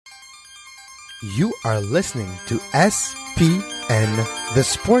You are listening to SPN, the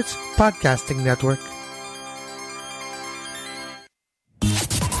Sports Podcasting Network.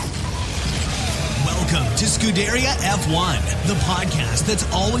 Welcome to Scuderia F1, the podcast that's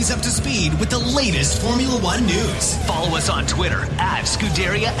always up to speed with the latest Formula One news. Follow us on Twitter at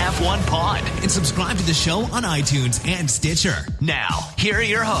Scuderia F1 Pod and subscribe to the show on iTunes and Stitcher. Now, here are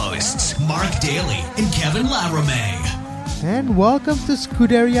your hosts, Mark Dailey and Kevin Laramée. And welcome to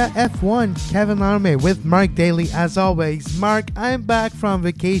Scuderia F1, Kevin Laramée with Mark Dailey. As always, Mark, I'm back from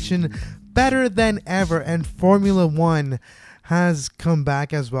vacation better than ever, and Formula One has come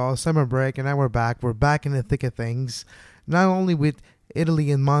back as well. Summer break, and now we're back. We're back in the thick of things. Not only with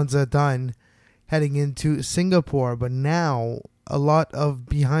Italy and Monza done, heading into Singapore, but now a lot of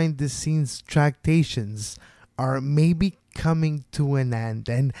behind-the-scenes tractations are maybe coming to an end.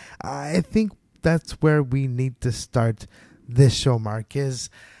 And I think that's where we need to start this show, Mark, is,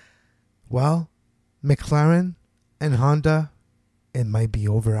 well, McLaren and Honda, it might be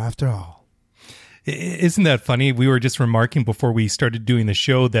over after all. Isn't that funny? We were just remarking before we started doing the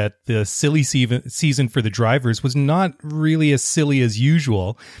show that the silly season for the drivers was not really as silly as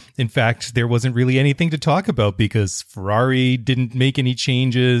usual. In fact, there wasn't really anything to talk about because Ferrari didn't make any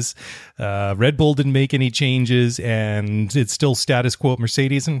changes, Red Bull didn't make any changes, and it's still status quo at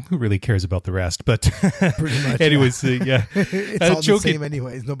Mercedes, and who really cares about the rest? But pretty much, anyways, yeah. It's all the same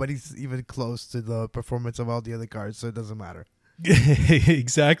anyways. Nobody's even close to the performance of all the other cars, so it doesn't matter.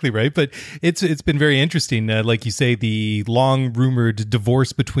 Exactly right, but it's been very interesting. Like you say, the long rumored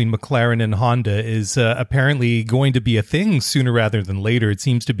divorce between McLaren and Honda is apparently going to be a thing sooner rather than later. It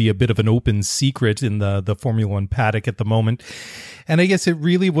seems to be a bit of an open secret in the Formula One paddock at the moment, and I guess it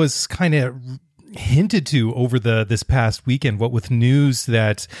really was kind of hinted to over this past weekend, what with news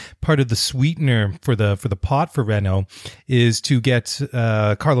that part of the sweetener for the pot for Renault is to get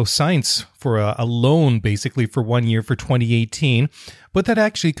Carlos Sainz for a loan basically for 1 year for 2018, but that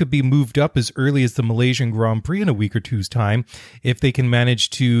actually could be moved up as early as the Malaysian Grand Prix in a week or two's time if they can manage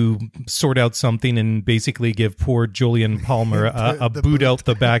to sort out something and basically give poor Julian Palmer a boot out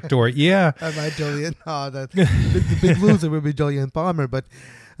the back door. Yeah. Am I Julian? Oh, the big loser will be Julian Palmer, but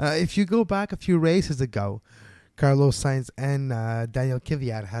if you go back a few races ago, Carlos Sainz and Daniel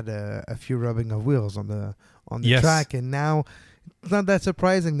Kvyat had a few rubbing of wheels on the yes. track, and now it's not that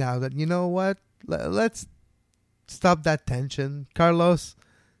surprising now that, you know what, let's stop that tension. Carlos,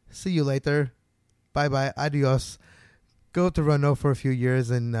 see you later. Bye-bye. Adios. Go to Renault for a few years,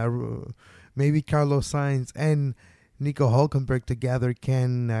 and maybe Carlos Sainz and Nico Hülkenberg together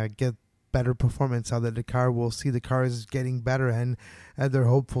can get better performance, how that the car will see the car is getting better, and they're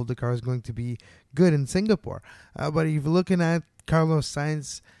hopeful the car is going to be good in Singapore. But if you're looking at Carlos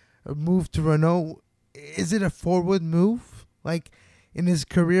Sainz move to Renault, is it a forward move? Like in his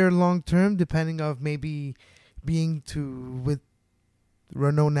career long term, depending of maybe being with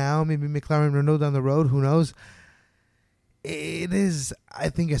Renault now, maybe McLaren Renault down the road, who knows? It is, I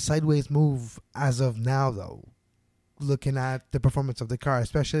think, a sideways move as of now, though. Looking at the performance of the car,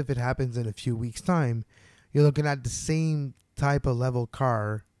 especially if it happens in a few weeks' time, you're looking at the same type of level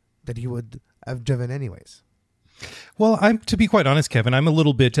car that he would have driven anyways. Well, to be quite honest, Kevin, I'm a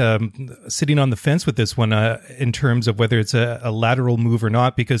little bit sitting on the fence with this one in terms of whether it's a lateral move or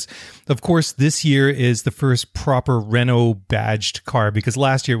not, because, of course, this year is the first proper Renault badged car, because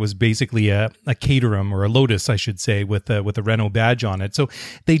last year was basically a Caterham, or a Lotus, I should say, with a Renault badge on it. So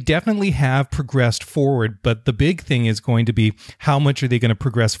they definitely have progressed forward, but the big thing is going to be how much are they going to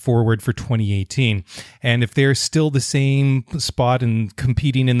progress forward for 2018? And if they're still the same spot and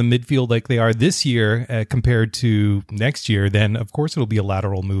competing in the midfield like they are this year compared to next year, then of course it'll be a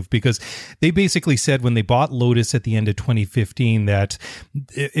lateral move, because they basically said when they bought Lotus at the end of 2015 that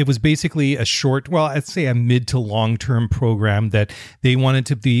it was basically a short, well, I'd say a mid to long term program, that they wanted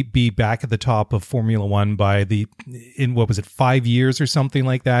to be back at the top of Formula One by in what was it, 5 years or something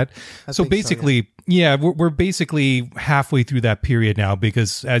like that. So basically, yeah, we're basically halfway through that period now,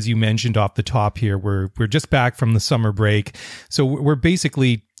 because as you mentioned off the top here, we're just back from the summer break. So we're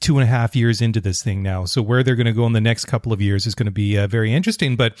basically 2.5 years into this thing now. So where they're going to go in the next couple of years is going to be very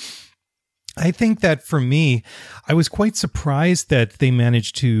interesting. But I think that for me, I was quite surprised that they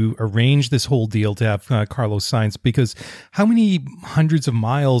managed to arrange this whole deal to have Carlos Sainz, because how many hundreds of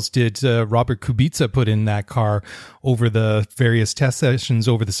miles did Robert Kubica put in that car over the various test sessions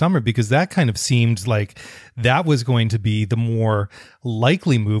over the summer? Because that kind of seemed like that was going to be the more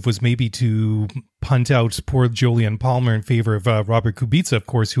likely move, was maybe to punt out poor Jolyon Palmer in favor of Robert Kubica, of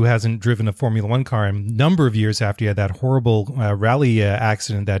course, who hasn't driven a Formula One car in a number of years after he had that horrible rally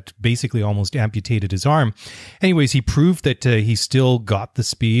accident that basically almost amputated his arm. Anyways, he proved that he still got the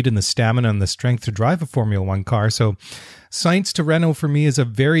speed and the stamina and the strength to drive a Formula One car. So Sainz to Renault for me is a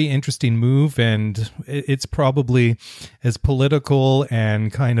very interesting move, and it's probably as political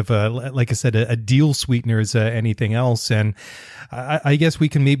and kind of like I said, a deal sweetener as anything else. And I guess we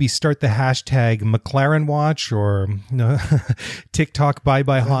can maybe start the hashtag McLaren watch or TikTok bye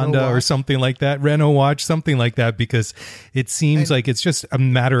Honda watch. or something like that, Renault watch, something like that, because it seems like it's just a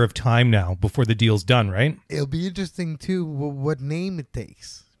matter of time now before the deal's done, right? It'll be interesting too what name it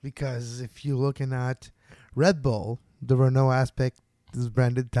takes, because if you're looking at Red Bull, the Renault aspect is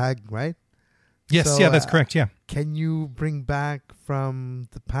branded tag, right? Yes, so, yeah, that's correct, yeah. Can you bring back from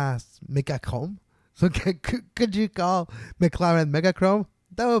the past Megachrome? So could you call McLaren Megachrome?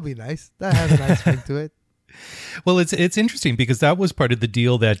 That would be nice. That has a nice ring to it. Well, it's interesting because that was part of the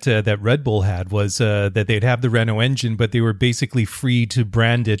deal that Red Bull had, was that they'd have the Renault engine, but they were basically free to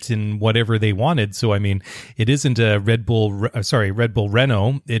brand it in whatever they wanted. So, I mean, it isn't a Red Bull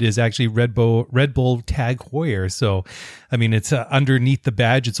Renault. It is actually Red Bull Tag Heuer. So, I mean, it's underneath the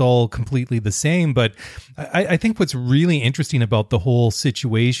badge. It's all completely the same. But I think what's really interesting about the whole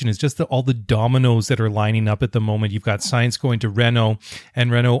situation is just all the dominoes that are lining up at the moment. You've got Sainz going to Renault,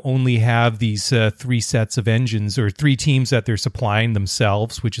 and Renault only have these 3 sets of engines, or 3 teams that they're supplying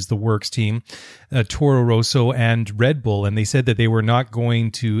themselves, which is the Works team, Toro Rosso, and Red Bull. And they said that they were not going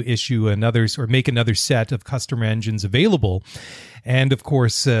to issue another or make another set of customer engines available. And of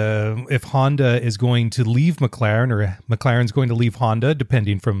course, if Honda is going to leave McLaren, or McLaren's going to leave Honda,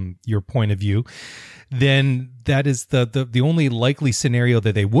 depending from your point of view, then that is the only likely scenario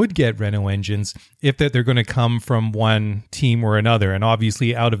that they would get Renault engines, if that they're going to come from one team or another. And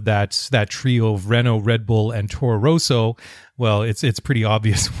obviously, out of that trio of Renault, Red Bull, and Toro Rosso, well, it's pretty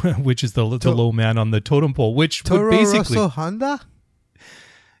obvious which is the low man on the totem pole. Which Toro would basically Rosso Honda.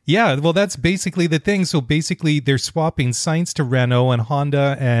 Yeah, well, that's basically the thing. So basically, they're swapping Sainz to Renault, and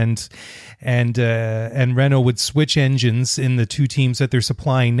Honda and Renault would switch engines in the 2 teams that they're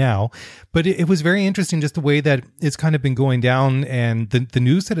supplying now. But it was very interesting just the way that it's kind of been going down, and the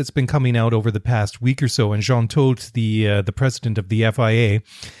news that it's been coming out over the past week or so. And Jean Todt, the president of the FIA,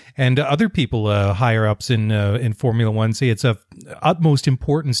 and other people higher ups in Formula One, say it's of utmost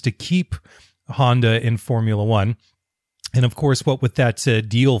importance to keep Honda in Formula One. And of course, what with that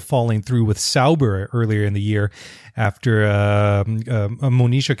deal falling through with Sauber earlier in the year, after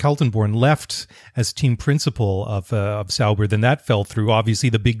Monisha Kaltenborn left as team principal of Sauber, then that fell through. Obviously,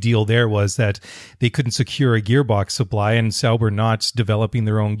 the big deal there was that they couldn't secure a gearbox supply, and Sauber not developing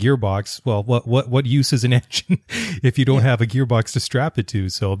their own gearbox. Well, what use is an engine if you don't have a gearbox to strap it to?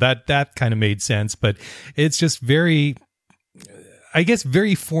 So that kind of made sense, but it's just very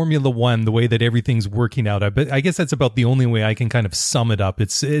Formula One, the way that everything's working out. But I guess that's about the only way I can kind of sum it up.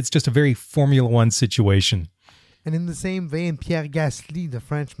 It's just a very Formula One situation. And in the same vein, Pierre Gasly, the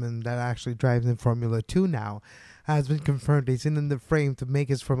Frenchman that actually drives in Formula 2 now, has been confirmed he's in the frame to make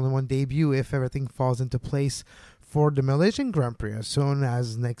his Formula 1 debut if everything falls into place for the Malaysian Grand Prix as soon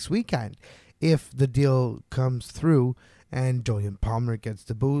as next weekend. If the deal comes through and Jolyon Palmer gets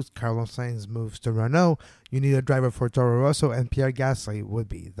the boost, Carlos Sainz moves to Renault, you need a driver for Toro Rosso, and Pierre Gasly would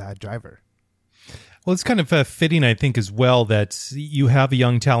be that driver. Well, it's kind of fitting, I think, as well, that you have a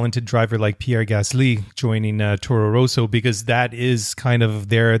young, talented driver like Pierre Gasly joining Toro Rosso, because that is kind of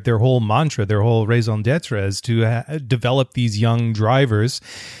their whole mantra, their whole raison d'etre, is to develop these young drivers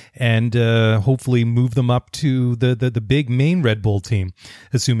and hopefully move them up to the big main Red Bull team,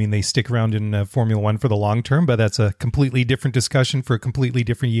 assuming they stick around in Formula One for the long term. But that's a completely different discussion for a completely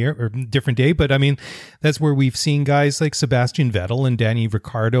different year or different day. But I mean, that's where we've seen guys like Sebastian Vettel and Danny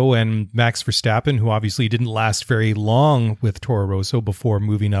Ricciardo and Max Verstappen, who obviously didn't last very long with Toro Rosso before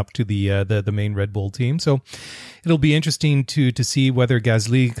moving up to the main Red Bull team. So it'll be interesting to see whether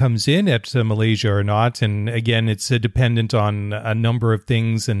Gasly comes in at Malaysia or not. And again, it's dependent on a number of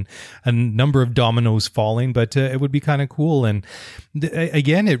things and a number of dominoes falling, but it would be kind of cool. And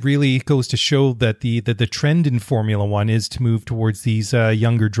again, it really goes to show that the trend in Formula One is to move towards these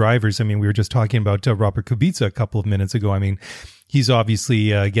younger drivers. I mean, we were just talking about Robert Kubica a couple of minutes ago. I mean, he's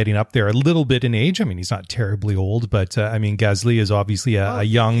obviously getting up there a little bit in age. I mean, he's not terribly old, but I mean, Gasly is obviously a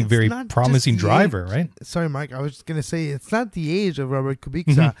young, very promising driver, right? Sorry, Mark. I was just going to say, it's not the age of Robert Kubica.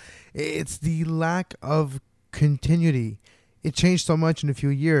 Mm-hmm. It's the lack of continuity. It changed so much in a few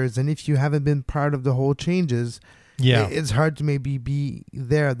years, and if you haven't been part of the whole changes, it's hard to maybe be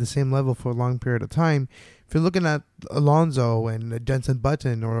there at the same level for a long period of time. If you're looking at Alonso and Jenson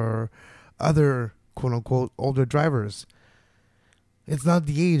Button or other quote-unquote older drivers. It's not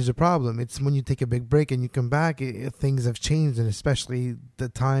the age the problem. It's when you take a big break and you come back, things have changed, and especially the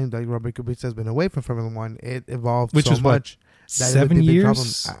time that Robert Kubica has been away from Formula One, it evolved Which so is much. What, 7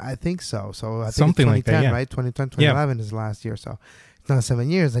 years? I think so. So I think Something it's 2010, like that, yeah. right? 2010, 2011 is last year. So it's not 7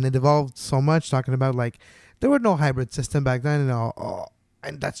 years. And it evolved so much, talking about like there were no hybrid system back then and all.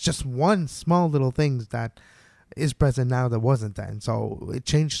 And that's just one small little thing that is present now that wasn't then. So it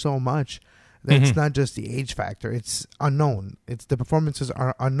changed so much. It's not just the age factor. It's unknown. It's the performances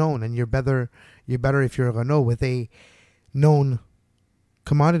are unknown, and you're better if you're a Renault with a known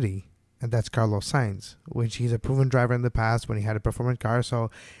commodity, and that's Carlos Sainz, which he's a proven driver in the past when he had a performance car. So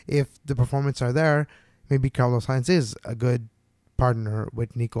if the performance are there, maybe Carlos Sainz is a good partner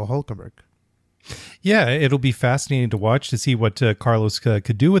with Nico Hülkenberg. Yeah, it'll be fascinating to watch to see what Carlos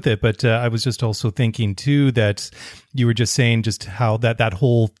could do with it. But I was just also thinking, too, that you were just saying just how that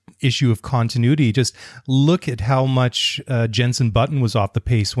whole issue of continuity, just look at how much Jenson Button was off the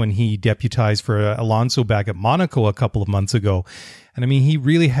pace when he deputized for Alonso back at Monaco a couple of months ago. And I mean, he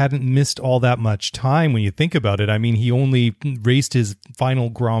really hadn't missed all that much time when you think about it. I mean, he only raced his final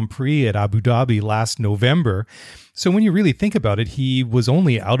Grand Prix at Abu Dhabi last November. So when you really think about it, he was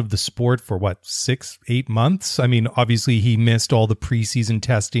only out of the sport for 6-8 months. I mean, obviously he missed all the preseason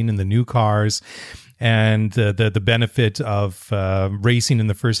testing and the new cars and the benefit of racing in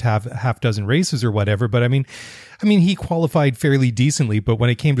the first half dozen races or whatever. But I mean, he qualified fairly decently, but when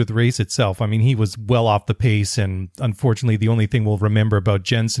it came to the race itself, I mean, he was well off the pace. And unfortunately, the only thing we'll remember about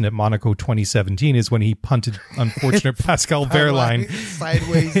Jenson at Monaco 2017 is when he punted unfortunate Pascal Wehrlein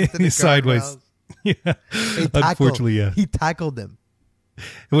sideways into the sideways. Yeah, unfortunately, yeah. He tackled him.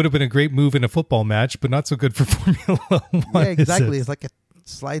 It would have been a great move in a football match, but not so good for Formula One. Yeah, exactly. It's like a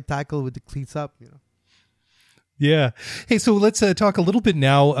slide tackle with the cleats up, you know. Yeah. Hey, so let's talk a little bit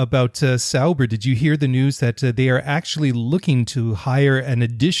now about Sauber. Did you hear the news that they are actually looking to hire an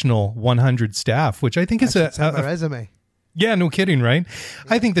additional 100 staff, which I think is a resume. Yeah, no kidding, right?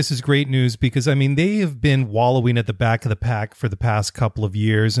 Yeah. I think this is great news because, I mean, they have been wallowing at the back of the pack for the past couple of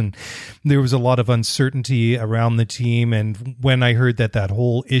years, and there was a lot of uncertainty around the team. And when I heard that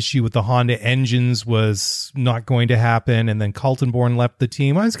whole issue with the Honda engines was not going to happen, and then Kaltenborn left the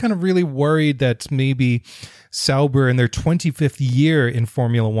team, I was kind of really worried that maybe Sauber in their 25th year in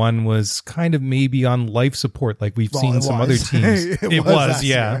Formula One was kind of maybe on life support like we've seen some other teams. It was,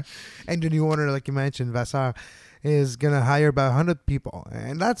 yeah. Year. And the new owner, like you mentioned, Vassar, is going to hire about 100 people.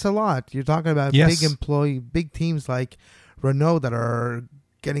 And that's a lot. You're talking about big teams like Renault that are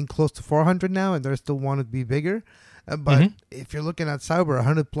getting close to 400 now, and they still want to be bigger. But if you're looking at Sauber,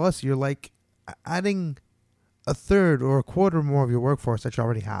 100 plus, you're like adding a third or a quarter more of your workforce that you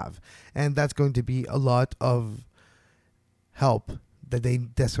already have. And that's going to be a lot of help that they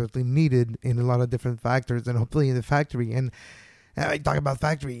desperately needed in a lot of different factors, and hopefully in the factory. And I talk about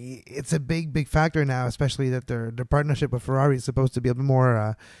factory. It's a big factor now, especially that their partnership with Ferrari is supposed to be a bit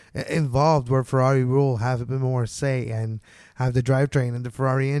more involved, where Ferrari will have a bit more say and have the drivetrain and the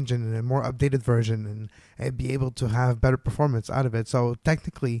Ferrari engine and a more updated version and be able to have better performance out of it. So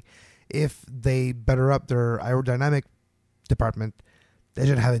technically, if they better up their aerodynamic department, they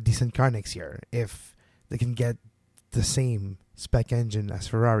should have a decent car next year if they can get the same spec engine as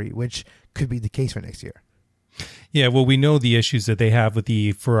Ferrari, which could be the case for next year. Yeah, well, we know the issues that they have with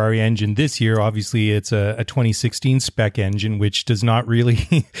the Ferrari engine this year. Obviously, it's a 2016 spec engine, which does not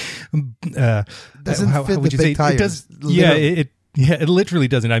really doesn't fit the big tires. It literally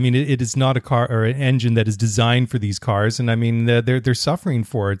doesn't. I mean, it is not a car or an engine that is designed for these cars, and I mean they're suffering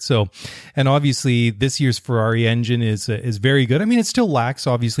for it. So, and obviously this year's Ferrari engine is very good. I mean, it still lacks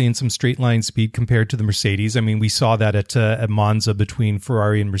obviously in some straight line speed compared to the Mercedes. I mean, we saw that at Monza between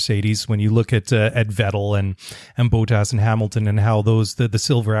Ferrari and Mercedes when you look at Vettel and Bottas and Hamilton and how the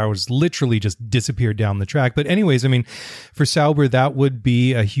silver hours literally just disappeared down the track. But anyways, I mean, for Sauber that would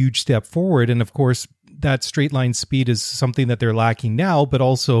be a huge step forward, and of course, that straight line speed is something that they're lacking now, but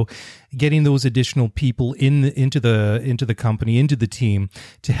also getting those additional people into the company, into the team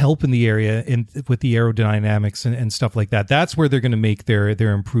to help in the area with the aerodynamics and stuff like that. That's where they're going to make their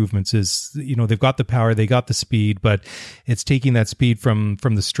improvements. Is, you know, they've got the power, they got the speed, but it's taking that speed from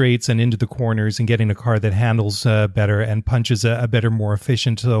the straights and into the corners and getting a car that handles better and punches a better, more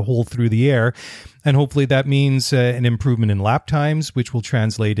efficient hole through the air. And hopefully that means an improvement in lap times, which will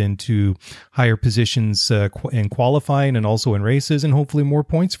translate into higher positions in qualifying and also in races, and hopefully more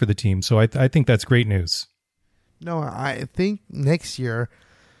points for the team. So I think that's great news. No, I think next year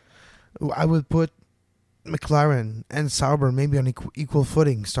I would put McLaren and Sauber maybe on equal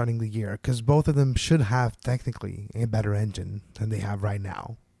footing starting the year, because both of them should have technically a better engine than they have right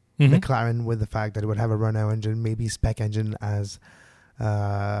now. McLaren with the fact that it would have a Renault engine, maybe spec engine as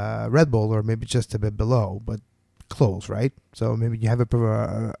Red Bull, or maybe just a bit below, but close, right? So maybe you have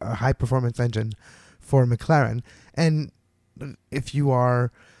a high performance engine for McLaren, and if you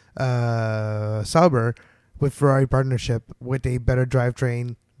are Sauber with Ferrari partnership with a better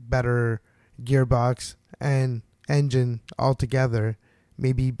drivetrain, better gearbox and engine altogether,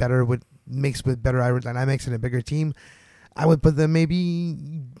 maybe better mixed with better aerodynamics and a bigger team, I would put them maybe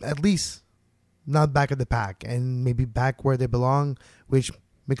at least not back at the pack, and maybe back where they belong, which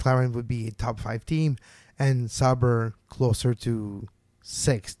McLaren would be a top 5 team, and Sauber closer to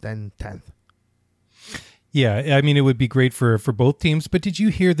 6th than 10th. Yeah, I mean, it would be great for both teams. But did you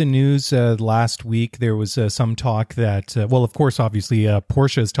hear the news last week? There was some talk that, well, of course, obviously,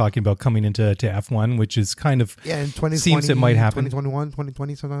 Porsche is talking about coming into F1, which is kind of, in 2020, seems it might happen. 2021,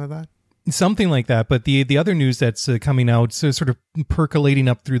 2020, something like that. Something like that. But the other news that's coming out, so sort of percolating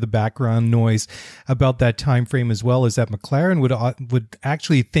up through the background noise about that time frame as well, is that McLaren would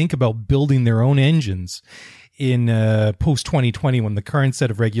actually think about building their own engines in post 2020, when the current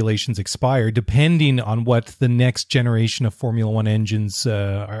set of regulations expire, depending on what the next generation of Formula One engines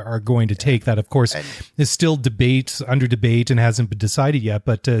are going to take. That, of course, is still under debate and hasn't been decided yet.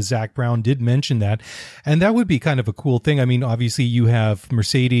 But Zach Brown did mention that, and that would be kind of a cool thing. I mean, obviously, you have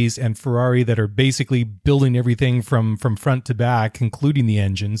Mercedes and Ferrari that are basically building everything from front to back, including the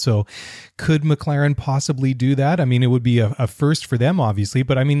engine. So, could McLaren possibly do that? I mean, it would be a first for them, obviously.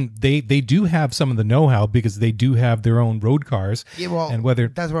 But I mean, they do have some of the know-how, because they do have their own road cars. Yeah, well, and whether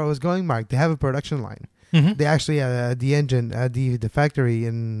that's where I was going, Mark. They have a production line. Mm-hmm. They actually the engine, the factory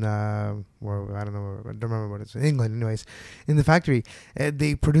in where, I don't remember what it's in England. Anyways, in the factory,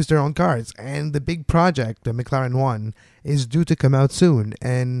 they produce their own cars, and the big project, the McLaren one, is due to come out soon,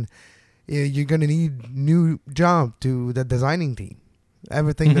 and you're going to need new job to the designing team.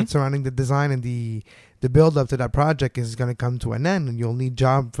 Everything that's surrounding the design and the build up to that project is going to come to an end, and you'll need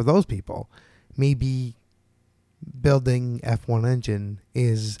job for those people. Maybe building F1 engine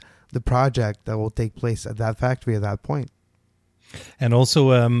is the project that will take place at that factory at that point. And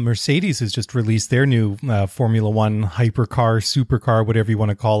also, Mercedes has just released their new Formula One hypercar, supercar, whatever you want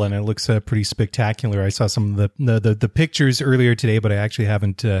to call it, and it looks pretty spectacular. I saw some of the pictures earlier today, but I actually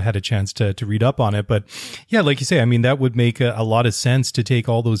haven't had a chance to read up on it. But yeah, like you say, I mean, that would make a lot of sense to take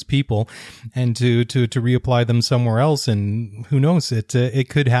all those people and to reapply them somewhere else, and who knows, it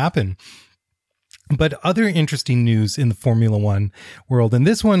could happen. But other interesting news in the Formula One world, and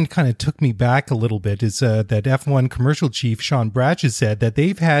this one kind of took me back a little bit, is that F1 commercial chief Sean Bratch has said that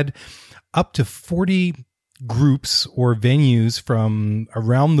they've had up to 40 groups or venues from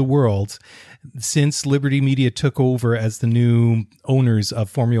around the world since Liberty Media took over as the new owners of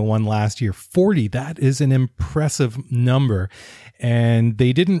Formula One last year. 40, that is an impressive number. And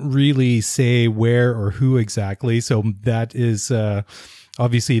they didn't really say where or who exactly, so that is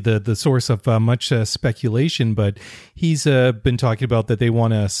obviously the source of much speculation, but he's been talking about that they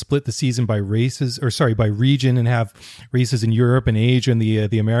want to split the season by region, and have races in Europe and Asia and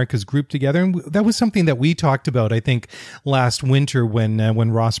the Americas grouped together. And that was something that we talked about, I think, last winter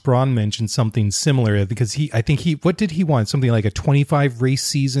when Ross Braun mentioned something similar, because what did he want? Something like a 25 race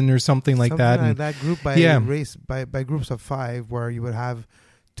season or something like that. Like that group by groups of 5, where you would have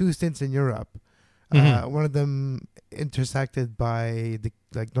 2 stints in Europe. One of them intersected by the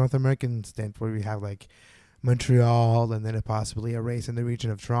North American stint, where we have like Montreal, and then possibly a race in the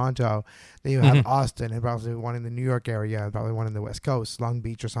region of Toronto. Then you have Austin, and probably one in the New York area, and probably one in the West Coast, Long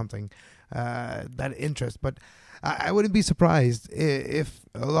Beach or something. That interest, but I wouldn't be surprised if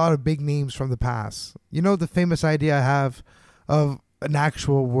a lot of big names from the past. You know, the famous idea I have of an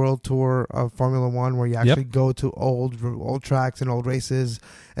actual world tour of Formula One, where you actually go to old tracks and old races,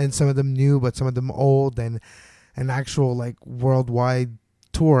 and some of them new, but some of them old, and an actual like worldwide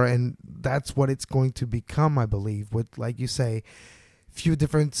tour. And that's what it's going to become, I believe, with, like you say, few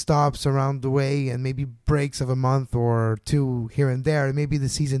different stops around the way, and maybe breaks of a month or 2 here and there. And maybe the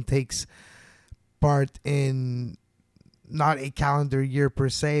season takes part in not a calendar year per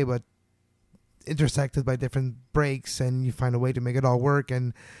se, but intersected by different breaks, and you find a way to make it all work.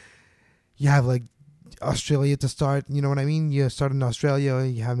 And you have like Australia to start, you know what I mean? You start in Australia,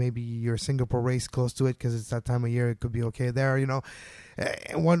 you have maybe your Singapore race close to it, because it's that time of year, it could be okay there, you know.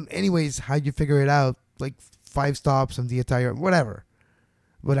 Anyways, how you figure it out, like 5 stops on the entire, whatever.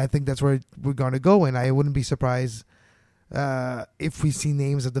 But I think that's where we're going to go, and I wouldn't be surprised if we see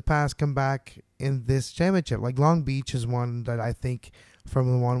names of the past come back in this championship. Like Long Beach is one that I think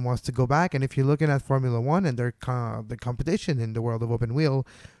Formula One wants to go back. And if you're looking at Formula One and the competition in the world of open wheel,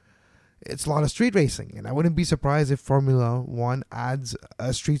 it's a lot of street racing, and I wouldn't be surprised if Formula One adds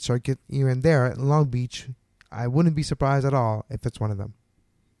a street circuit here and there in Long Beach. I wouldn't be surprised at all if it's one of them.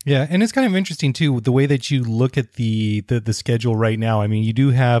 Yeah, and it's kind of interesting too, the way that you look at the schedule right now. I mean, you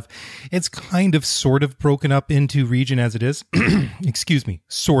do have, it's kind of sort of broken up into region as it is. Excuse me,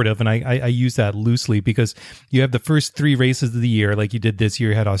 sort of, and I use that loosely because you have the first 3 races of the year, like you did this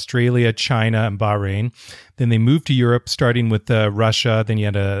year. You had Australia, China, and Bahrain. Then they moved to Europe, starting with Russia. Then you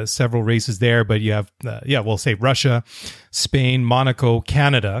had several races there, but you have, we'll say Russia, Spain, Monaco,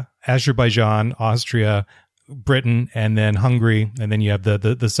 Canada, Azerbaijan, Austria, Britain, and then Hungary, and then you have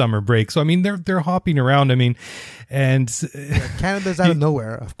the summer break. So I mean, they're hopping around. I mean, and Canada's out of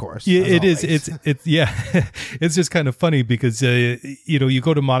nowhere, of course. Yeah, it is. It's yeah. It's just kind of funny because you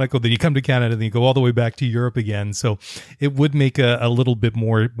go to Monaco, then you come to Canada, then you go all the way back to Europe again. So it would make a little bit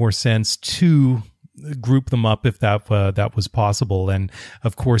more sense to group them up if that was possible. And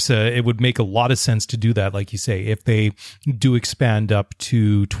of course, it would make a lot of sense to do that, like you say, if they do expand up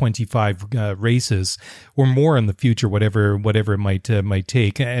to 25 races or more in the future, whatever it might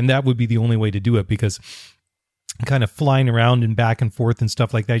take. And that would be the only way to do it, because kind of flying around and back and forth and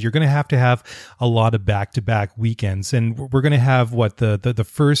stuff like that, you're going to have a lot of back-to-back weekends. And we're going to have the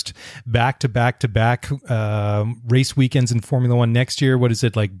first back-to-back race weekends in Formula One next year. What is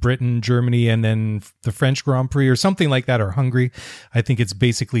it, like Britain, Germany, and then the French Grand Prix or something like that, or Hungary? I think it's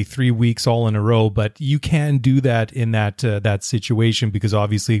basically 3 weeks all in a row, but you can do that in that situation, because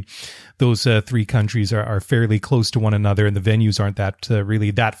obviously those 3 countries are fairly close to one another, and the venues aren't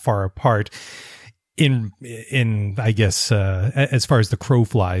really that far apart. In I guess as far as the crow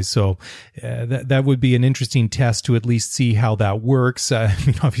flies, so that would be an interesting test to at least see how that works. I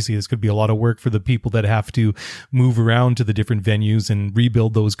mean, obviously, this could be a lot of work for the people that have to move around to the different venues and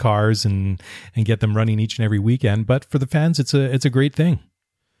rebuild those cars and get them running each and every weekend. But for the fans, it's a great thing.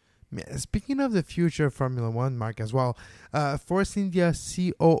 Speaking of the future of Formula One, Mark, as well, Force India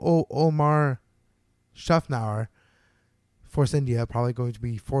COO Omar Schaffnauer, Force India, probably going to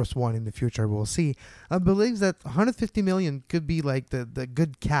be Force One in the future, we'll see, believes that 150 million could be like the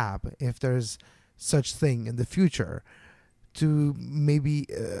good cap, if there's such thing in the future, to maybe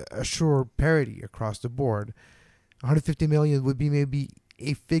assure parity across the board. 150 million would be maybe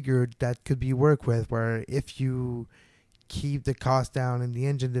a figure that could be worked with, where if you keep the cost down in the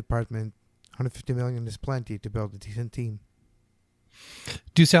engine department, 150 million is plenty to build a decent team.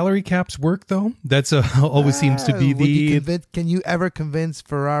 Do salary caps work, though? That's always seems to be can you ever convince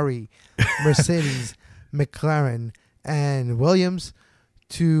Ferrari, Mercedes, McLaren, and Williams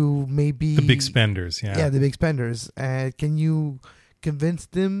to maybe... The big spenders, yeah. Yeah, the big spenders. Can you convince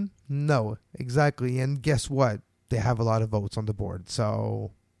them? No, exactly. And guess what? They have a lot of votes on the board.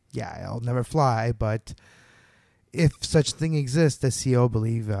 So, yeah, it'll never fly. But if such thing exists, the CEO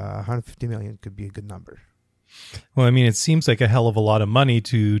believe 150 million could be a good number. Well, I mean, it seems like a hell of a lot of money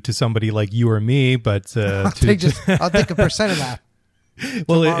to somebody like you or me, but I'll take 1% of that.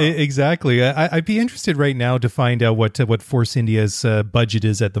 Well, exactly. I'd be interested right now to find out what Force India's budget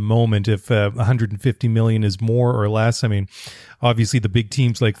is at the moment, if 150 million is more or less. I mean, obviously the big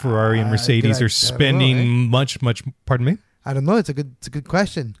teams like Ferrari and Mercedes are spending much. Pardon me? I don't know. It's a good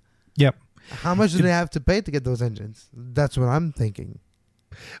question. Yep. How much do they have to pay to get those engines? That's what I'm thinking.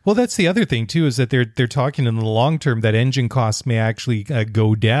 Well, that's the other thing too, is that they're talking in the long term that engine costs may actually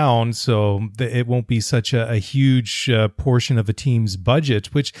go down, so it won't be such a huge portion of a team's budget.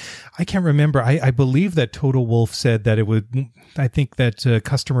 Which I can't remember. I believe that Toto Wolff said that it would. I think that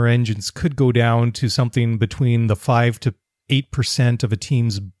customer engines could go down to something between the 5 to 8% of a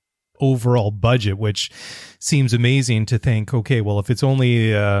team's overall budget, which seems amazing to think, okay, well, if it's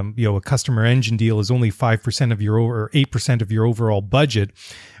only a customer engine deal is only 5% of your or 8% of your overall budget,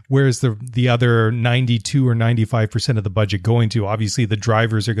 where's the other 92 or 95% of the budget going to? Obviously, the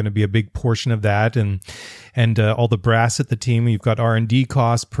drivers are going to be a big portion of that, and all the brass at the team. You've got R&D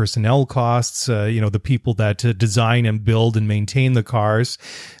costs, personnel costs, the people that design and build and maintain the cars.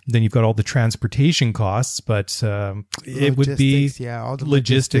 Then you've got all the transportation costs, but it would be all the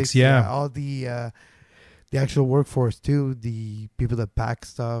logistics, all the actual workforce too, the people that pack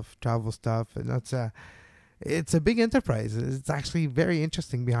stuff, travel stuff, and that's it's a big enterprise. It's actually very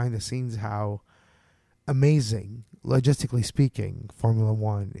interesting behind the scenes how amazing, logistically speaking, Formula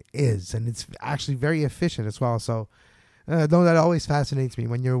One is. And it's actually very efficient as well. So, though that always fascinates me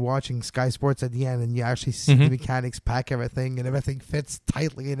when you're watching Sky Sports at the end and you actually see the mechanics pack everything and everything fits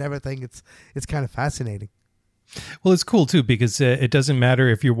tightly and everything. It's kind of fascinating. Well, it's cool too because it doesn't matter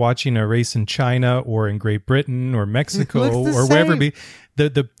if you're watching a race in China or in Great Britain or Mexico or wherever it be.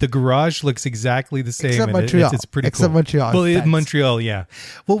 The garage looks exactly the same. Except Montreal. It's pretty Except cool. Montreal. Well, Montreal, yeah.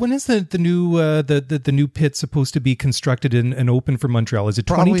 Well, when is the new pit supposed to be constructed and open for Montreal? Is it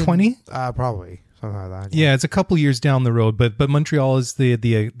 2020? Probably. Something like that. Yeah, it's a couple years down the road, but Montreal is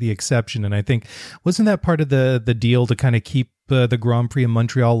the exception, and I think wasn't that part of the deal to kind of keep the Grand Prix in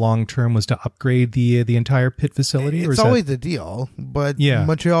Montreal long term was to upgrade the entire pit facility? It's always the deal, but yeah.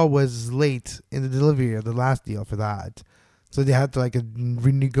 Montreal was late in the delivery of the last deal for that, so they had to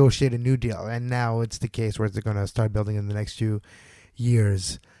renegotiate a new deal, and now it's the case where they're going to start building in the next few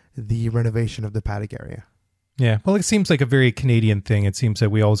years the renovation of the paddock area. Yeah, well, it seems like a very Canadian thing. It seems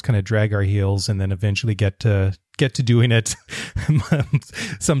that we always kind of drag our heels and then eventually get to doing it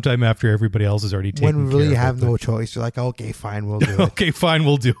sometime after everybody else has already taken care of it. When we really have no choice, you're like, okay, fine, we'll do it. Okay, fine,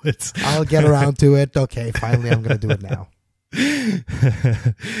 we'll do it. I'll get around to it. Okay, finally, I'm going to do it now.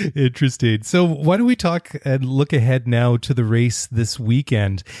 Interesting. So why don't we talk and look ahead now to the race this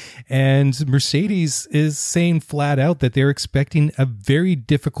weekend? And Mercedes is saying flat out that they're expecting a very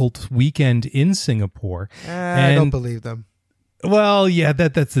difficult weekend in Singapore. I don't believe them. Well, yeah,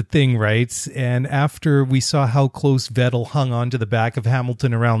 that's the thing, right? And after we saw how close Vettel hung on to the back of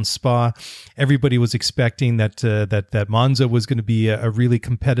Hamilton around Spa, everybody was expecting that Monza was going to be a really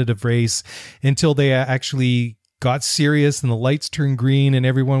competitive race until they actually got serious and the lights turned green and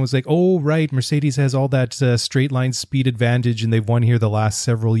everyone was like, oh, right, Mercedes has all that straight line speed advantage and they've won here the last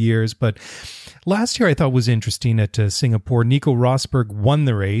several years. But last year I thought was interesting at Singapore. Nico Rosberg won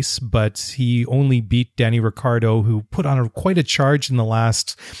the race, but he only beat Danny Ricciardo, who put on quite a charge in the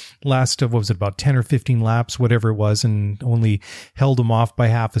last what was it, about 10 or 15 laps, whatever it was, and only held him off by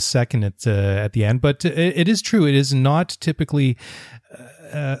half a second at the end. But it is true. It is not typically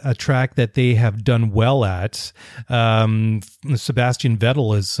a track that they have done well at. Sebastian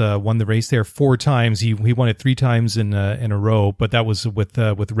Vettel has won the race there 4 times. He won it 3 times in a row, but that was with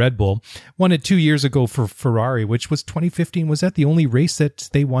Red Bull. Won it 2 years ago for Ferrari, which was 2015. Was that the only race that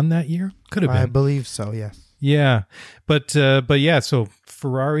they won that year? Could have been. I believe so. Yes. Yeah, but yeah. So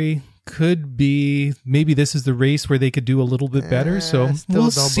Ferrari could be, maybe this is the race where they could do a little bit better. So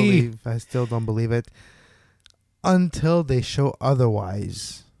we'll see. I still don't believe it. Until they show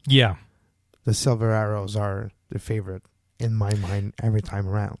otherwise. Yeah. The Silver Arrows are the favorite in my mind every time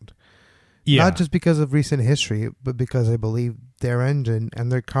around. Yeah. Not just because of recent history, but because I believe their engine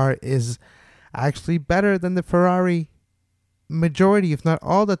and their car is actually better than the Ferrari majority, if not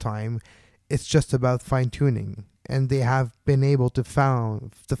all the time. It's just about fine-tuning. And they have been able to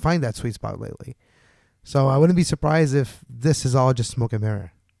find that sweet spot lately. So I wouldn't be surprised if this is all just smoke and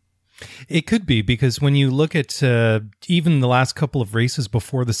mirror. It could be, because when you look at even the last couple of races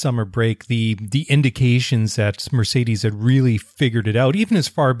before the summer break, the indications that Mercedes had really figured it out, even as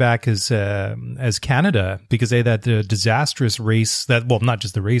far back as Canada, because they had that disastrous race, not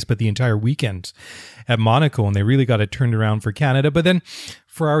just the race, but the entire weekend at Monaco, and they really got it turned around for Canada. But then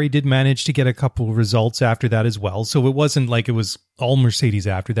Ferrari did manage to get a couple of results after that as well. So it wasn't like it was all Mercedes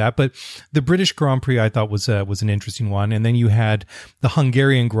after that. But the British Grand Prix I thought was an interesting one. And then you had the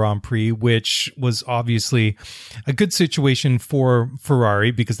Hungarian Grand Prix, which was obviously a good situation for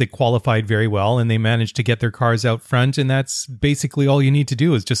Ferrari because they qualified very well and they managed to get their cars out front. And that's basically all you need to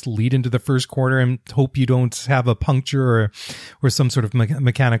do is just lead into the first corner and hope you don't have a puncture or some sort of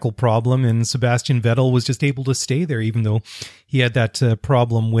mechanical problem. And Sebastian Vettel was just able to stay there, even though he had that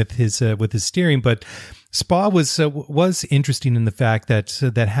problem with his steering. But Spa was interesting in the fact that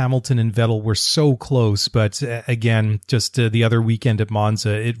Hamilton and Vettel were so close, but again, just the other weekend at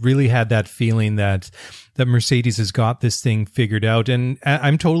Monza, it really had that feeling that Mercedes has got this thing figured out. And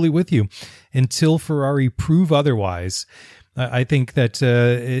I'm totally with you. Until Ferrari prove otherwise, I think that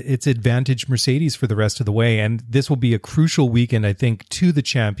it's advantage Mercedes for the rest of the way. And this will be a crucial weekend, I think, to the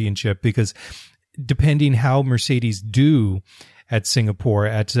championship, because depending how Mercedes do at Singapore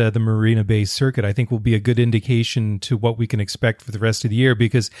at the Marina Bay circuit, I think will be a good indication to what we can expect for the rest of the year.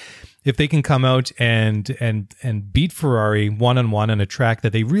 Because if they can come out and beat Ferrari one-on-one on a track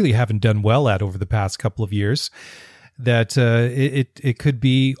that they really haven't done well at over the past couple of years, that it could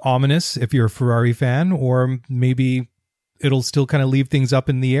be ominous if you're a Ferrari fan, or maybe it'll still kind of leave things up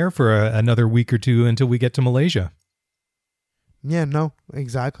in the air for another week or two until we get to Malaysia. Yeah, no,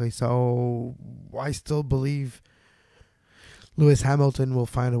 exactly. So I still believe Lewis Hamilton will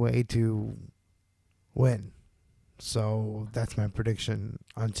find a way to win. So that's my prediction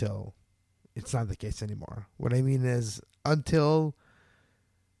until it's not the case anymore. What I mean is until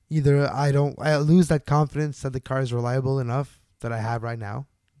either I lose that confidence that the car is reliable enough that I have right now,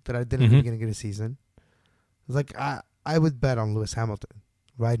 that I didn't at the beginning of the season. It's like I would bet on Lewis Hamilton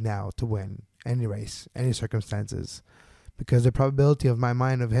right now to win any race, any circumstances, because the probability of my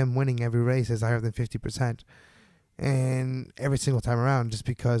mind of him winning every race is higher than 50%, and every single time around, just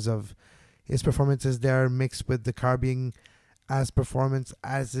because of his performances there mixed with the car being as performance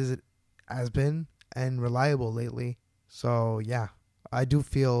as it has been and reliable lately. So yeah, I do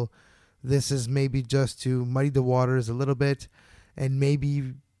feel this is maybe just to muddy the waters a little bit and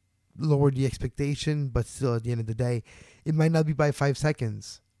maybe lower the expectation, but still at the end of the day, it might not be by 5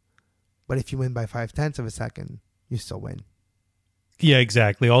 seconds, but if you win by 0.5 of a second, you still win. Yeah,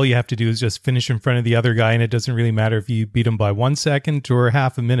 exactly. All you have to do is just finish in front of the other guy, and it doesn't really matter if you beat him by 1 second or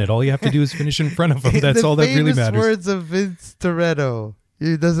half a minute. All you have to do is finish in front of him. That's all that really matters. The famous words of Vince Toretto.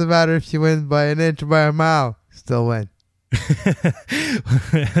 It doesn't matter if you win by an inch or by a mile. Still win.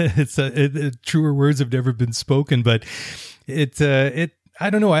 Truer words have never been spoken, but I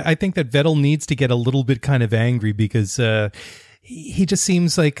don't know. I think that Vettel needs to get a little bit kind of angry because he just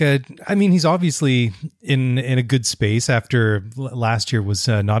seems like he's obviously in a good space after last year was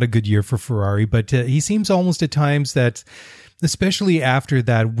not a good year for Ferrari, but he seems almost at times that, especially after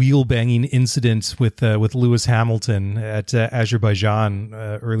that wheel banging incident with Lewis Hamilton at Azerbaijan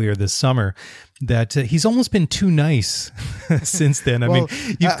earlier this summer, that he's almost been too nice since then. Well,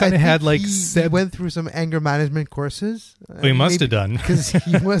 you've kind of had like he went through some anger management courses. Well, he must have done, because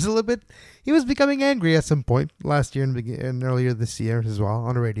he was a little bit. He was becoming angry at some point last year and earlier this year as well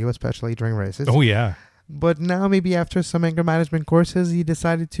on the radio, especially during races. Oh yeah. But now maybe after some anger management courses, he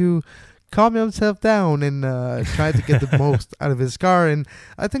decided to calm himself down and try to get the most out of his car. And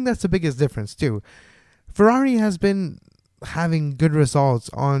I think that's the biggest difference too. Ferrari has been having good results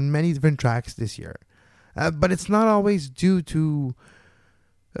on many different tracks this year, but it's not always due to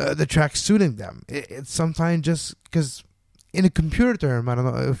the track suiting them. It's sometimes just because, in a computer term, I don't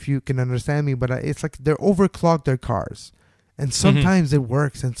know if you can understand me, but it's like they're overclocked their cars. And sometimes it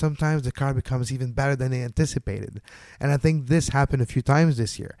works, and sometimes the car becomes even better than they anticipated. And I think this happened a few times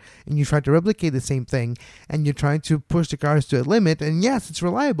this year. And you try to replicate the same thing, and you're trying to push the cars to a limit. And yes, it's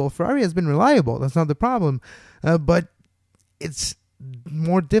reliable. Ferrari has been reliable. That's not the problem. But it's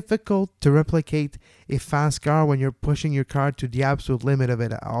more difficult to replicate a fast car when you're pushing your car to the absolute limit of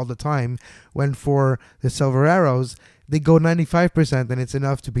it all the time. When for the Silver Arrows, they go 95% and it's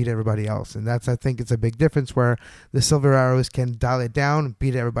enough to beat everybody else. And that's, I think, it's a big difference where the Silver Arrows can dial it down,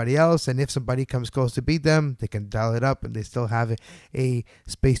 beat everybody else. And if somebody comes close to beat them, they can dial it up and they still have a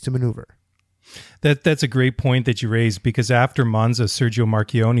space to maneuver. That's a great point that you raised, because after Monza, Sergio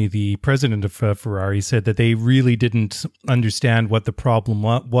Marchionne, the president of Ferrari, said that they really didn't understand what the problem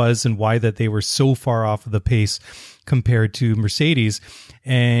was and why that they were so far off of the pace compared to Mercedes.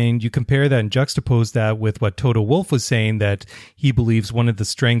 And you compare that and juxtapose that with what Toto Wolff was saying, that he believes one of the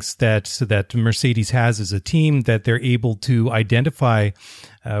strengths that Mercedes has as a team, that they're able to identify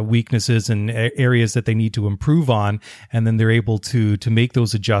weaknesses and areas that they need to improve on, and then they're able to make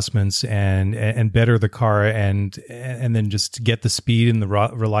those adjustments and better the car and then just get the speed and the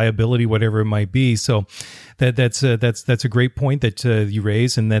reliability, whatever it might be. So that's a great point that you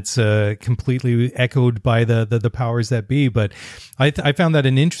raise, and that's completely echoed by the powers that be. But I found that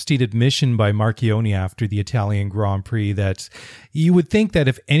an interesting admission by Marchionne after the Italian Grand Prix, that you would think that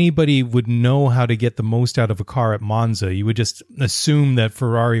if anybody would know how to get the most out of a car at Monza, you would just assume that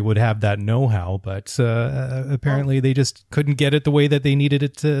Ferrari would have that know-how, but apparently they just couldn't get it the way that they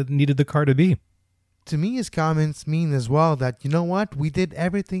needed the car to be. To me, his comments mean as well that, you know what, we did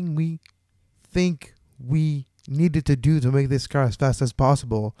everything we think we needed to do to make this car as fast as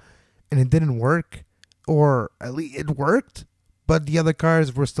possible, and it didn't work, or at least it worked, but the other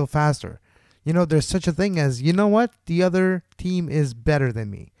cars were still faster. You know, there's such a thing as, you know what, the other team is better than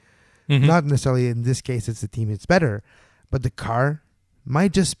me. Mm-hmm. Not necessarily in this case it's the team that's better, but the car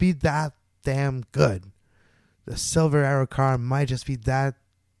might just be that damn good. The Silver Arrow car might just be that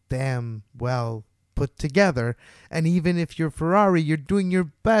damn well put together. And even if you're Ferrari, you're doing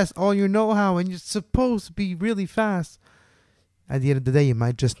your best, all your know-how, and you're supposed to be really fast. At the end of the day, you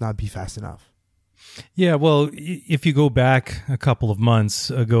might just not be fast enough. Yeah, well, if you go back a couple of months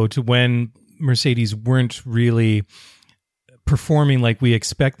ago to when Mercedes weren't really performing like we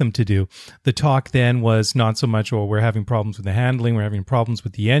expect them to do, the talk then was not so much, oh, we're having problems with the handling, we're having problems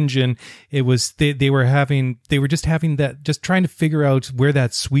with the engine. It was they were just trying to figure out where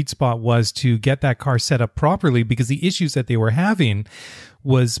that sweet spot was to get that car set up properly, because the issues that they were having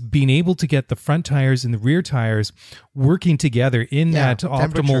was being able to get the front tires and the rear tires working together in that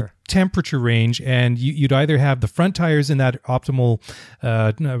optimal temperature range. And you'd either have the front tires in that optimal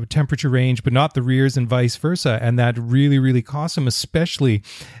temperature range, but not the rears, and vice versa. And that really, really costs them, especially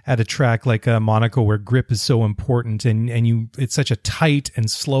at a track like Monaco, where grip is so important, and it's such a tight and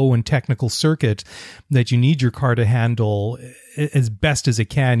slow and technical circuit that you need your car to handle as best as it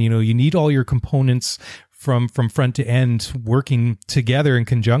can. You need all your components from front to end working together in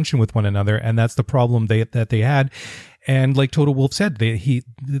conjunction with one another, and that's the problem that they had. And like Toto Wolff said,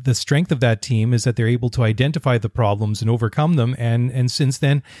 the strength of that team is that they're able to identify the problems and overcome them. And since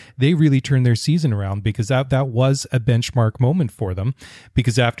then, they really turned their season around, because that was a benchmark moment for them.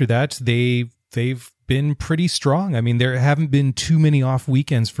 Because after that, they've been pretty strong. I mean, there haven't been too many off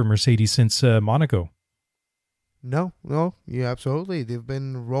weekends for Mercedes since Monaco. No, yeah, absolutely. They've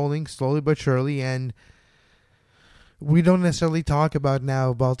been rolling slowly but surely, and we don't necessarily talk about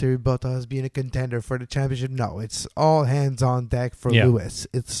now Valtteri Bottas being a contender for the championship. No, it's all hands on deck for Lewis.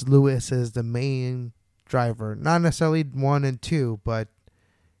 It's Lewis as the main driver. Not necessarily 1 and 2, but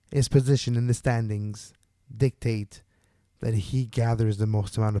his position in the standings dictate that he gathers the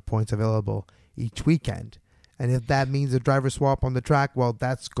most amount of points available each weekend. And if that means a driver swap on the track, well,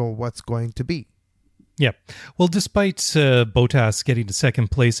 that's what's going to be. Yeah. Well, despite Bottas getting to second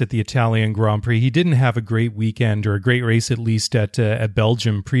place at the Italian Grand Prix, he didn't have a great weekend, or a great race, at least at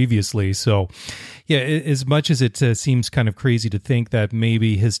Belgium previously. So, yeah, as much as it seems kind of crazy to think that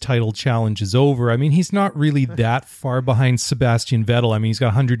maybe his title challenge is over, I mean, he's not really that far behind Sebastian Vettel. I mean, he's got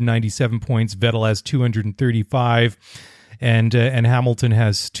 197 points. Vettel has 235. And Hamilton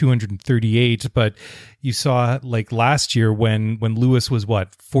has 238, but you saw like last year when Lewis was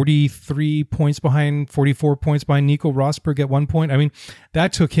 44 points behind Nico Rosberg at one point. I mean,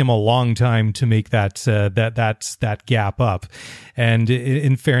 that took him a long time to make that gap up. And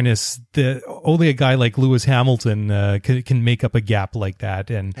in fairness, only a guy like Lewis Hamilton can make up a gap like that.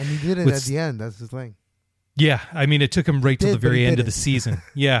 And he did it at the end. That's the thing. Yeah, I mean, it took him right till the very end of the season.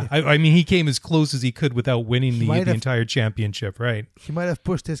 Yeah, I mean, he came as close as he could without winning the entire championship, right? He might have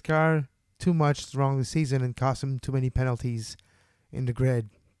pushed his car too much throughout the season and cost him too many penalties in the grid.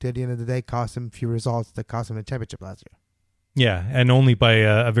 At the end of the day, cost him few results that cost him the championship last year. Yeah, and only by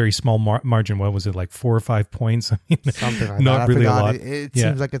a very small margin. What was it, like 4 or 5 points? I mean, something like not that. Really a lot. It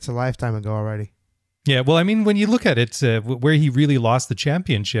seems like it's a lifetime ago already. Yeah, well, I mean, when you look at it, where he really lost the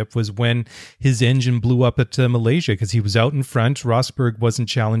championship was when his engine blew up at Malaysia, because he was out in front. Rosberg wasn't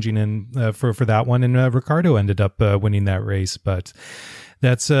challenging for that one, and Ricciardo ended up winning that race. But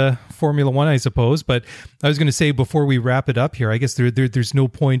that's Formula One, I suppose. But I was going to say, before we wrap it up here, I guess there's no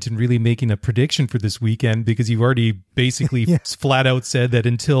point in really making a prediction for this weekend, because you've already basically flat out said that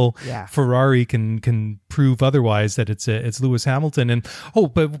until Ferrari can prove otherwise, that it's Lewis Hamilton. And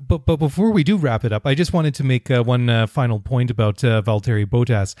but before we do wrap it up, I just wanted to make one final point about Valtteri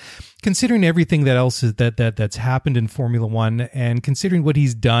Bottas. Considering everything that else that's happened in Formula One, and considering what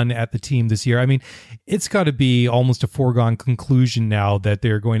he's done at the team this year, I mean, it's got to be almost a foregone conclusion now that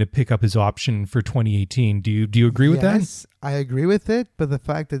they're going to pick up his option for 2018. Do you agree with that? Yes, I agree with it, but the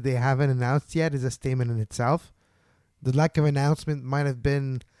fact that they haven't announced yet is a statement in itself. The lack of announcement might have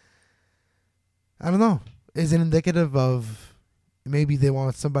been, I don't know, is it indicative of maybe they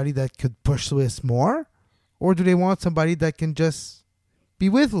want somebody that could push Lewis more? Or do they want somebody that can just be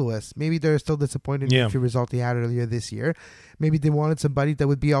with Lewis? Maybe they're still disappointed with the result they had earlier this year. Maybe they wanted somebody that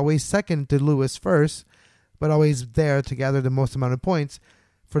would be always second to Lewis first, but always there to gather the most amount of points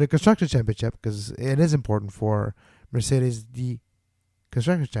for the Constructors' Championship, because it is important for Mercedes, the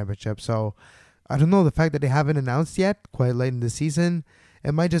Constructors' Championship. So I don't know, the fact that they haven't announced yet, quite late in the season,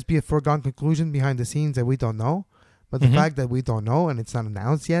 it might just be a foregone conclusion behind the scenes that we don't know. But the fact that we don't know and it's not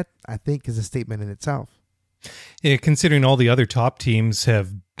announced yet, I think is a statement in itself. Yeah, considering all the other top teams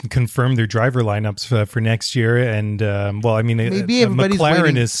have confirmed their driver lineups for next year, and well, I mean, maybe McLaren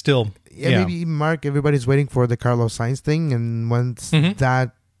waiting, is still maybe Mark, everybody's waiting for the Carlos Sainz thing, and once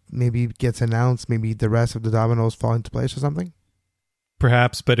that maybe gets announced, maybe the rest of the dominoes fall into place or something.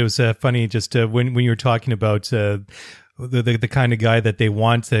 Perhaps, but it was funny just when you were talking about the kind of guy that they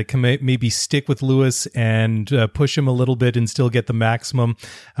want that can maybe stick with Lewis and push him a little bit and still get the maximum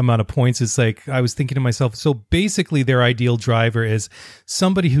amount of points. It's like, I was thinking to myself, so basically their ideal driver is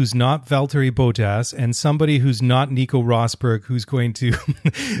somebody who's not Valtteri Bottas and somebody who's not Nico Rosberg, who's going to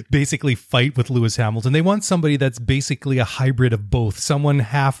basically fight with Lewis Hamilton. They want somebody that's basically a hybrid of both, someone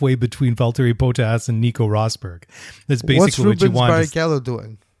halfway between Valtteri Bottas and Nico Rosberg. That's basically what you want. What's Rubens Barrichello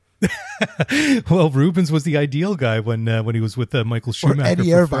doing? Well, Rubens was the ideal guy when he was with Michael Schumacher. Or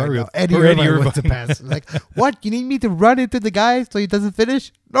Eddie Irvine. No, Eddie Irvine was the best. Like, what? You need me to run into the guy so he doesn't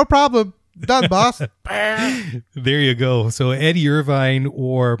finish? No problem. Done, boss. There you go. So Eddie Irvine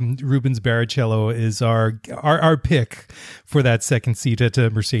or Rubens Barrichello is our pick for that second seat at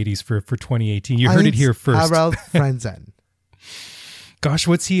Mercedes for 2018. You heard it here first. Harald Frentzen. Gosh,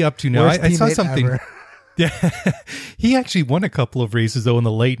 what's he up to now? I saw something. Ever. Yeah, he actually won a couple of races though in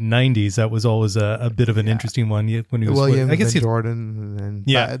the late '90s. That was always a bit of an interesting one when he was Williams. I guess and Jordan. And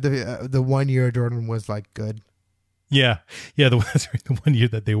the 1 year Jordan was like good. Yeah, the 1 year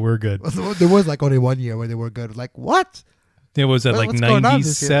that they were good. There was like only 1 year where they were good. Like what? It was at like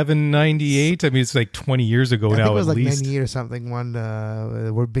 97, 98. I mean, it's like 20 years ago now. I think it was like least 98 or something.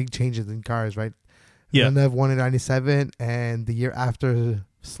 There were big changes in cars, right? Yeah. Villeneuve won in 97, and the year after,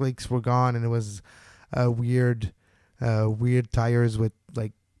 slicks were gone, and it was weird tires with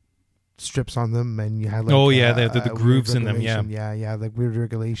like strips on them, and you had like the grooves in them. Yeah, like weird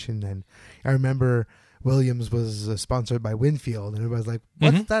regulation. And I remember Williams was sponsored by Winfield, and everybody's like,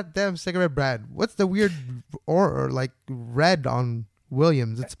 "What's that damn cigarette brand? What's the weird or like red on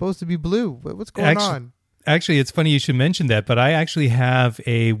Williams? It's supposed to be blue. What's going on?" Actually, it's funny you should mention that, but I actually have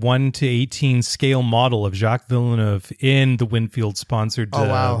a 1/18 scale model of Jacques Villeneuve in the Winfield sponsored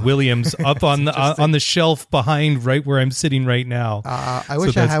Williams up on the shelf behind right where I'm sitting right now. I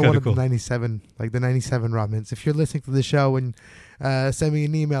wish I had one of the 97, like the 97 Rodmans. If you're listening to the show and send me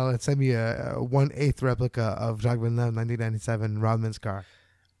an email and send me a 1/8 replica of Jacques Villeneuve 1997 Rodman's car.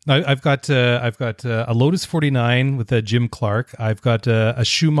 I've got a Lotus 49 with a Jim Clark. I've got a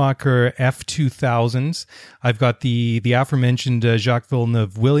Schumacher F2000. I've got the aforementioned Jacques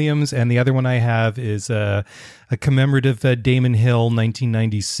Villeneuve Williams, and the other one I have is a commemorative Damon Hill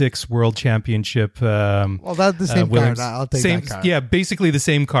 1996 World Championship. Well, that's the same car. I'll take that car. Yeah, basically the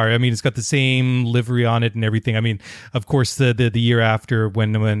same car. I mean, it's got the same livery on it and everything. I mean, of course, the year after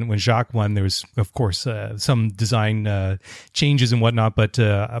when Jacques won, there was of course some design changes and whatnot, but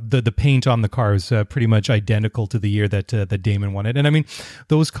the paint on the car is pretty much identical to the year that Damon won it. And I mean,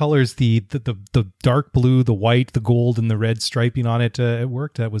 those colors, the dark blue, the white, the gold, and the red striping on it, it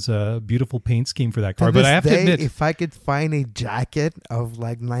worked. That was a beautiful paint scheme for that car. But I have to admit, if I could find a jacket of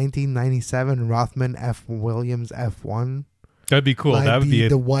like 1997 Rothman Williams F1, that'd be cool. Like that would be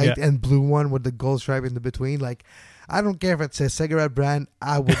the white and blue one with the gold stripe in the between. Like, I don't care if it's a cigarette brand,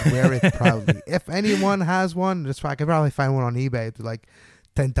 I would wear it proudly. If anyone has one, I could probably find one on eBay to like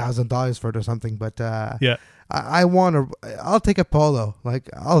 $10,000 for it or something. But I'll take a polo. Like,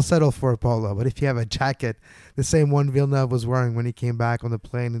 I'll settle for a polo. But if you have a jacket, the same one Villeneuve was wearing when he came back on the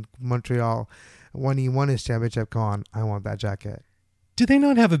plane in Montreal when he won his championship, come on, I want that jacket. Did they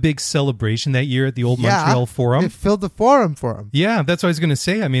not have a big celebration that year at the old Montreal Forum? They filled the Forum for him. Yeah, that's what I was going to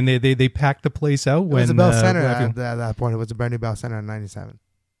say. I mean, they packed the place out. It was the Bell Center at that point. It was a brand new Bell Center in 97.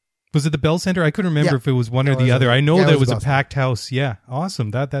 Was it the Bell Center? I couldn't remember if it was one or the other. I know that it was a packed house. Yeah,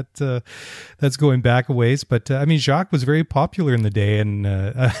 awesome. That's going back a ways. But I mean, Jacques was very popular in the day, and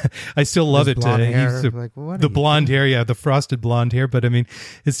I still love it. Blonde hair. The blonde hair, the frosted blonde hair. But I mean,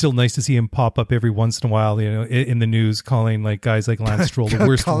 it's still nice to see him pop up every once in a while, in the news, calling like guys like Lance Stroll the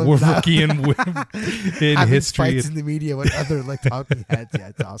worst rookie in history. Fights in the media with other like talking heads. Yeah,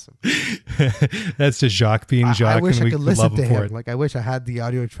 it's awesome. That's just Jacques being Jacques. I wish and I could listen to him. it. Like, I wish I had the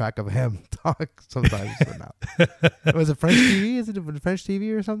audio track of him talk sometimes. But no. Was it French TV? Is it French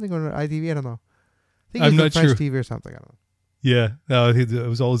TV or something, or ITV? I don't know. I think I'm not French sure. TV or something. I don't know. Yeah, it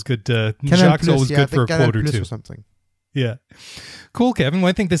was always good. Jacques always good for a quote or two. Or something. Yeah, cool, Kevin. Well,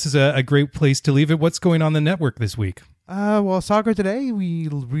 I think this is a great place to leave it. What's going on the network this week? Well, soccer today. We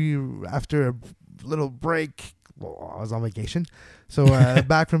after a little break. Well, I was on vacation. So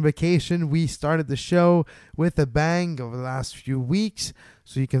back from vacation, we started the show with a bang over the last few weeks.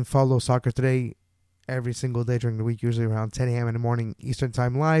 So you can follow Soccer Today every single day during the week, usually around 10 a.m. in the morning Eastern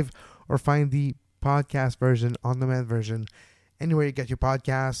Time live, or find the podcast version, on-demand version, anywhere you get your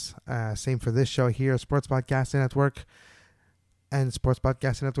podcasts. Same for this show here, Sports Podcasting Network, and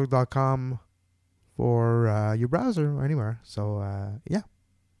sportspodcastingnetwork.com for your browser or anywhere. So, yeah.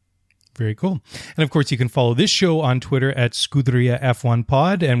 Very cool. And of course, you can follow this show on Twitter at Scuderia F1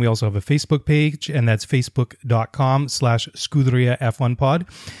 Pod. And we also have a Facebook page, and that's facebook.com/Scuderia F1 Pod.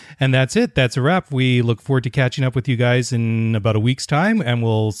 And that's it. That's a wrap. We look forward to catching up with you guys in about a week's time, and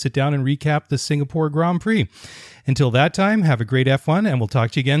we'll sit down and recap the Singapore Grand Prix. Until that time, have a great F1, and we'll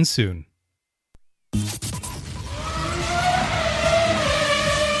talk to you again soon.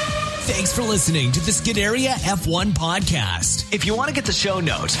 Thanks for listening to the Scuderia F1 podcast. If you want to get the show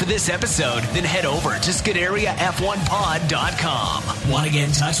notes for this episode, then head over to ScuderiaF1pod.com. Want to get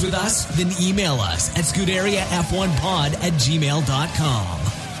in touch with us? Then email us at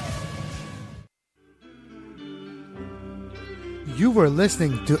ScuderiaF1pod@gmail.com. You were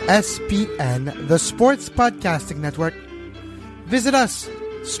listening to SPN, the Sports Podcasting Network. Visit us,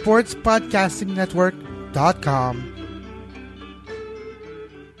 sportspodcastingnetwork.com.